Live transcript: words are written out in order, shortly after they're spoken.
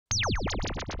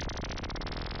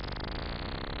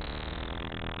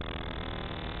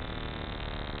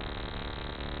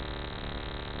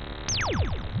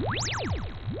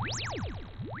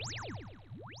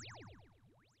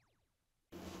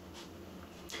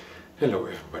Hello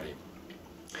everybody.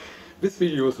 This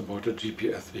video is about the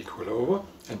GPS week rollover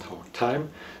and how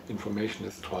time information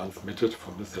is transmitted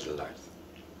from the satellites.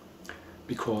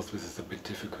 Because this is a bit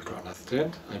difficult to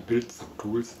understand, I built some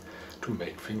tools to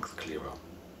make things clearer.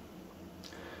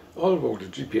 Although the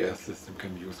GPS system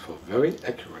can be used for very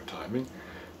accurate timing,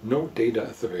 no data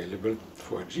is available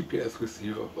for a GPS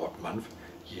receiver about month,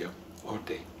 year or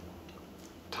day.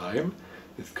 Time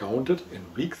is counted in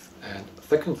weeks and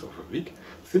seconds of a week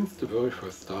since the very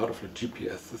first start of the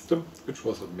GPS system, which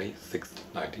was on May 6,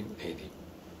 1980.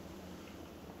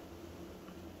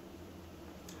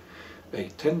 A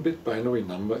 10-bit binary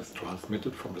number is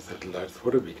transmitted from the satellites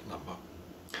for the week number.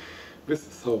 This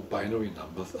is how binary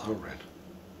numbers are read.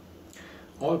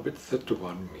 All bits set to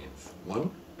 1 means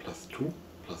 1 plus 2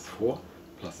 plus 4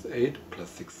 plus 8 plus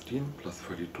 16 plus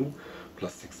 32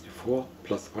 plus 64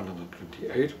 plus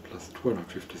 128 plus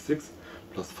 256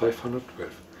 plus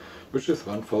 512, which is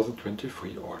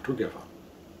 1023 altogether.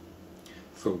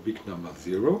 So week number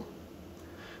 0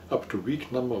 up to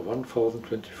week number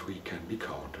 1023 can be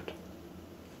counted.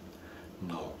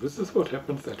 Now this is what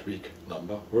happens at week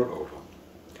number rollover.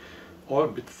 All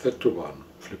bits set to 1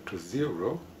 flip to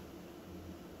 0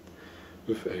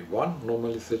 with a 1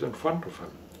 normally set in front of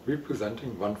them,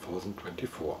 representing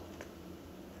 1024.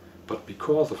 But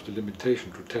because of the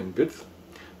limitation to 10 bits,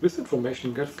 this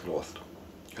information gets lost,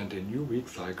 and a new week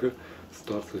cycle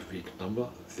starts with week number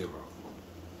 0.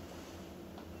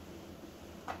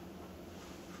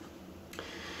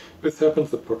 This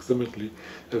happens approximately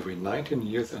every 19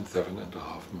 years and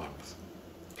 7.5 months.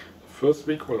 The first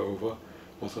week rollover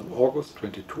was on August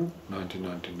 22,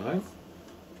 1999,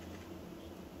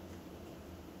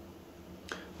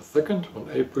 the second on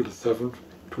April 7,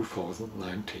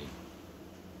 2019.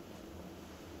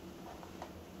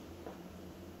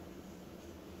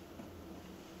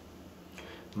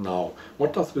 Now,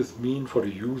 what does this mean for the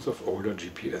use of older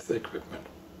GPS equipment?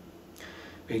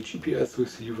 A GPS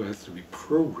receiver has to be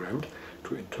programmed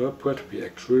to interpret the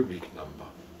actual week number.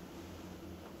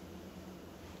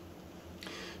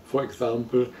 For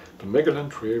example, the Magellan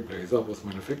Trailblazer was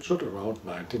manufactured around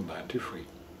 1993.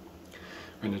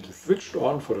 When it is switched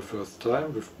on for the first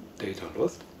time with data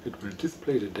lost, it will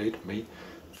display the date May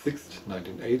 6,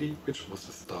 1980, which was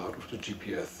the start of the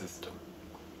GPS system.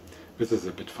 This is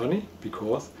a bit funny,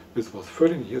 because this was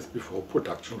 13 years before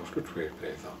production of the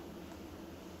Trailblazer.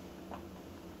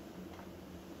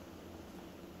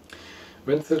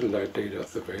 When satellite data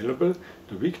is available,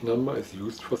 the week number is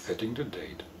used for setting the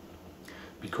date.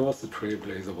 Because the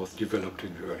Trailblazer was developed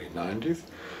in the early 90s,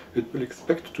 it will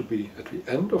expect to be at the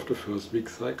end of the first week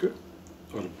cycle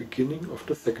or the beginning of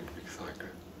the second week cycle.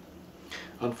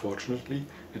 Unfortunately,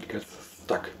 it gets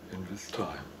stuck in this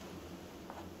time.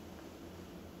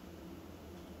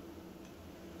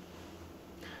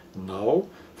 Now,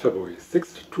 February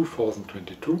 6,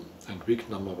 2022 and week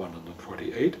number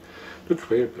 148, the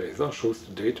Trailblazer shows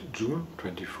the date June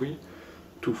 23,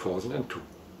 2002.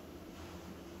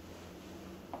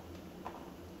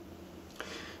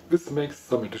 This makes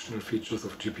some additional features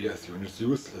of GPS units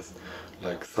useless,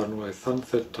 like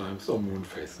sunrise-sunset times or moon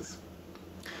phases.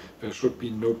 There should be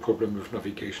no problem with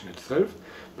navigation itself,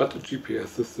 but the GPS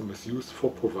system is used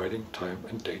for providing time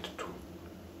and date too.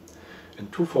 In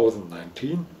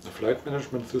 2019, the flight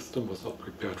management system was not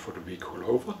prepared for the week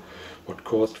rollover, what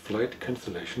caused flight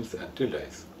cancellations and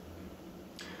delays.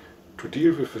 To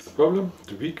deal with this problem,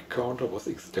 the week counter was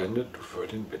extended to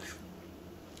 13 bits.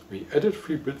 The added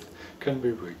 3 bits can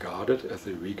be regarded as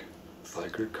a week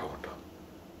cycle counter.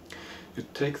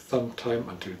 It takes some time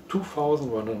until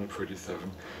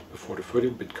 2137 before the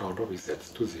 13-bit counter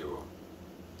resets to 0.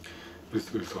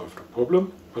 This will solve the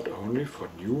problem, but only for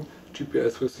new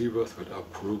GPS receivers that are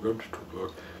programmed to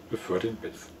work with 13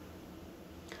 bits.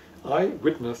 I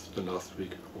witnessed the last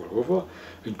week rollover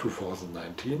in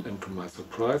 2019, and to my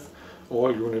surprise,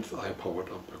 all units I powered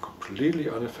up were completely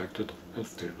unaffected and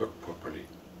still worked properly.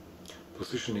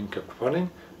 Positioning kept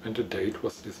running and the date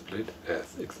was displayed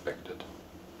as expected.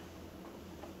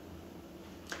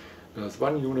 There is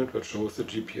one unit that shows the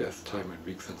GPS time in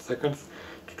weeks and seconds,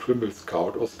 the Trimble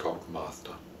Scout or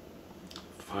Scoutmaster.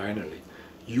 Finally,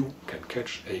 you can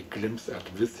catch a glimpse at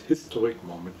this historic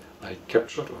moment I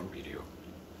captured on video.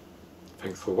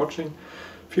 Thanks for watching.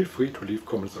 Feel free to leave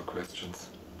comments or questions.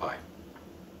 Bye.